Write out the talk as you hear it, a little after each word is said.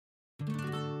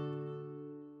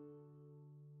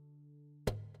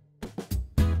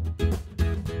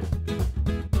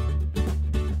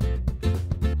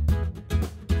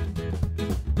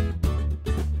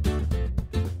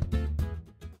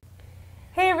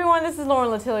everyone, this is Lauren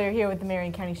Letelier here with the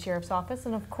Marion County Sheriff's Office,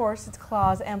 and of course it's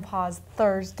Claws-N-Paws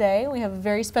Thursday. We have a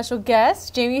very special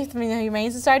guest, Jaime from the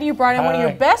Humane Society. You brought in one of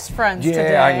your best friends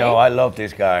today. Yeah, I know. I love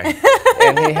this guy.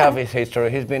 And he has his history.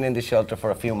 He's been in the shelter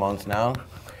for a few months now.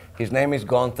 His name is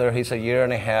Gunther. He's a year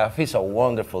and a half. He's a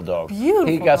wonderful dog. Beautiful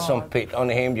He got dog. some pit on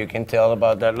him. You can tell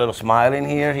about that little smile in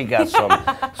here. He got some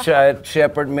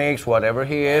shepherd mix, whatever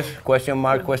he is, question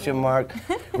mark, question mark.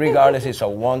 Regardless, he's a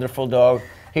wonderful dog.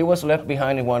 He was left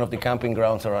behind in one of the camping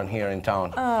grounds around here in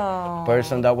town. Oh.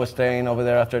 Person that was staying over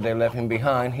there after they left him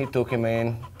behind, he took him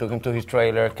in, took him to his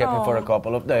trailer, kept him for a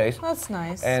couple of days. That's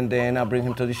nice. And then I bring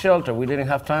him to the shelter. We didn't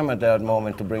have time at that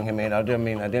moment to bring him in. I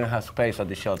didn't have space at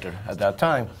the shelter at that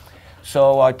time.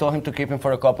 So I told him to keep him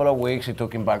for a couple of weeks. He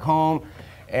took him back home.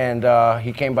 And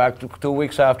he came back 2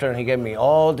 weeks after, and he gave me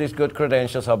all these good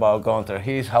credentials about Gunther.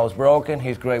 He's housebroken,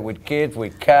 he's great with kids,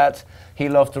 with cats. He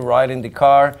loves to ride in the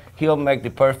car. He'll make the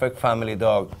perfect family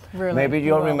dog. Really? Maybe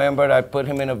you'll remember I put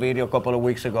him in a video a couple of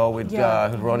weeks ago with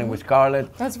running with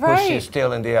Scarlett. That's right. Who she's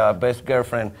still in the best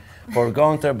girlfriend for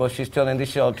Gunther, but she's still in the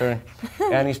shelter.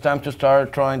 And it's time to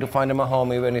start trying to find him a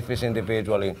home, even if it's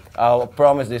individually. I'll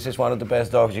promise this is one of the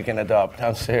best dogs you can adopt.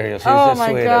 I'm serious. He's oh the my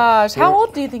sweetest. gosh. How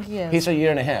old do you think he is? He's a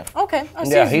year and a half. Okay. Oh,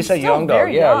 so Yeah, he's a young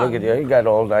dog. Yeah, look at you. He got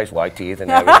all nice white teeth and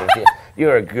everything.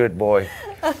 You're a good boy.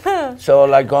 So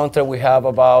like Gunther, we have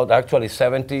about actually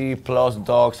 70 plus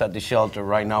dogs at the shelter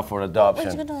right now for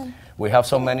adoption. We have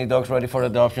so many dogs ready for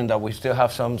adoption that we still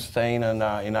have some staying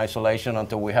in isolation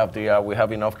until we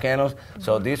have enough kennels.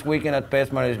 So this weekend at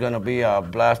PetSmart is going to be a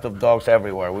blast of dogs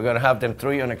everywhere. We're going to have them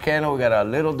 3 on a kennel. We got our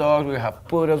little dogs. We have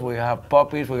poodles. We have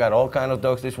puppies. We got all kinds of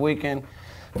dogs this weekend.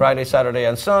 Friday, Saturday,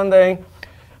 and Sunday.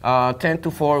 10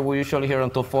 to 4, we usually here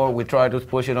until 4. We try to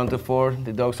push it until 4.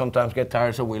 The dogs sometimes get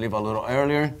tired, so we leave a little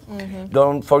earlier.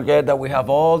 Don't forget that we have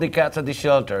all the cats at the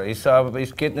shelter.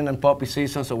 It's kitten and puppy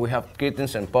season, so we have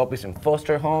kittens and puppies in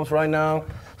foster homes right now.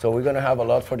 So we're going to have a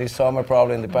lot for this summer,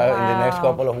 probably in the next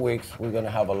couple of weeks. We're going to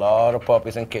have a lot of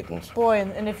puppies and kittens. Boy,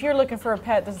 and if you're looking for a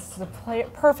pet, this is the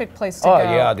perfect place to go. Oh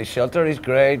yeah, the shelter is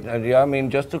great. I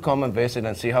mean, just to come and visit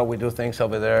and see how we do things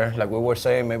over there. Like we were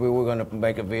saying, maybe we're going to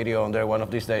make a video on there one of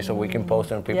these days so we can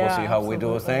post and people see how we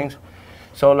do things.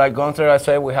 So like Gunther, I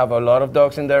said, we have a lot of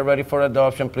dogs in there ready for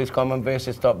adoption. Please come and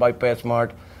visit, stop by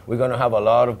PetSmart. We're going to have a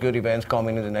lot of good events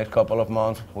coming in the next couple of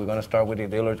months. We're going to start with the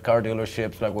car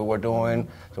dealerships like we were doing.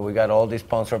 So we got all these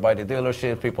sponsored by the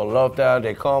dealerships. People love that.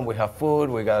 They come, we have food,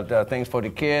 we got things for the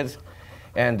kids.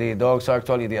 And the dogs,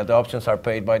 actually, the adoptions are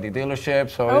paid by the dealership.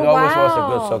 So it always was a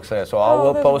good success. So I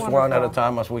will post one at a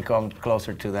time as we come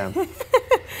closer to them.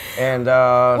 And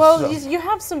well, so, you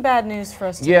have some bad news for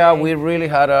us today. Yeah, we really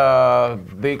had a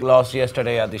big loss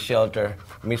yesterday at the shelter.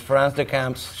 Miss France de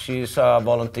Camps, she's a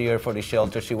volunteer for the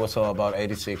shelter. She was about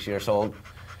 86 years old,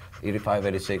 85,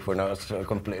 86, we're not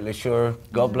completely sure.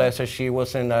 God bless her. She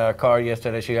was in a car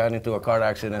yesterday. She got into a car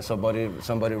accident. Somebody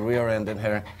rear-ended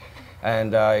her.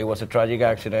 And it was a tragic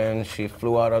accident. She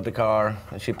flew out of the car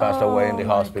and she passed away in the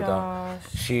hospital. Gosh.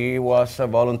 She was a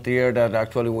volunteer that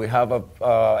actually we have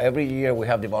every year we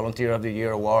have the Volunteer of the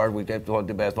Year award. We get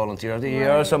the best volunteer of the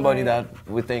year or somebody that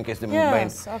we think is the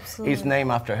main. Absolutely. It's named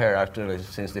after her actually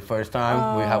since the first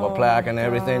time. We have a plaque and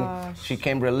everything. She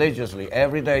came religiously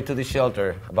every day to the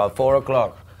shelter about 4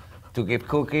 o'clock. To give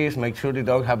cookies, make sure the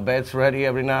dog have beds ready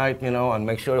every night, you know, and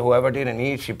make sure whoever didn't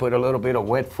eat, she put a little bit of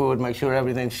wet food, make sure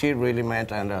everything she really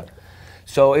meant. And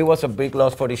so it was a big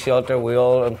loss for the shelter. We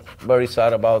all are very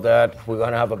sad about that. We're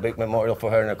going to have a big memorial for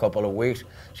her in a couple of weeks.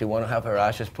 She want to have her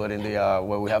ashes put in the,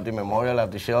 where we have the memorial at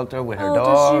the shelter with her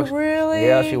dogs. Does she really?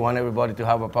 Yeah, she want everybody to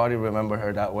have a party, remember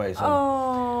her that way.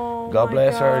 So. God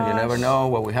bless her. You never know.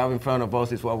 What we have in front of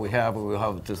us is what we have. We will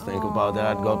have to think about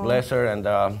that. God bless her. And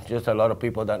just a lot of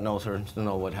people that knows her to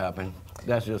know what happened.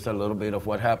 That's just a little bit of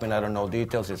what happened. I don't know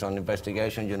details. It's on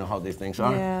investigation. You know how these things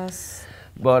are. Yes.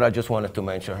 But I just wanted to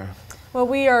mention her. Well,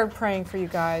 we are praying for you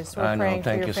guys. We're praying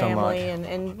for your family. So much.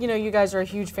 And, you know, you guys are a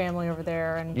huge family over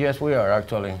there. And yes, we are,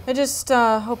 actually. I just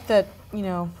hope that, you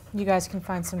know, you guys can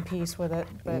find some peace with it.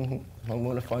 But I'm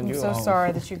going to find you so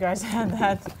sorry that you guys had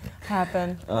that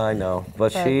happen. I know,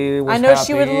 but she was I know happy.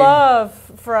 she would love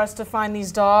for us to find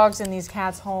these dogs and these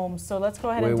cats homes. So let's go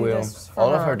ahead and do this for all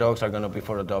her. of her dogs are going to be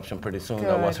for adoption pretty soon. Good.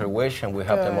 That was her wish, and we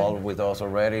have them all with us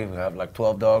already. We have like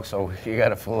 12 dogs, so she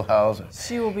got a full house.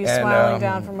 She will be smiling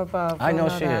down from above. I know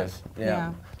she is.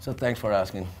 Yeah. So thanks for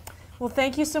asking. Well,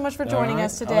 thank you so much for joining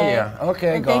us today. Oh, yeah.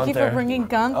 Okay, and thank you for bringing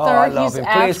Gunther. Oh, I love him.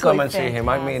 Please come and see him.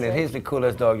 I mean it. He's the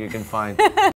coolest dog you can find.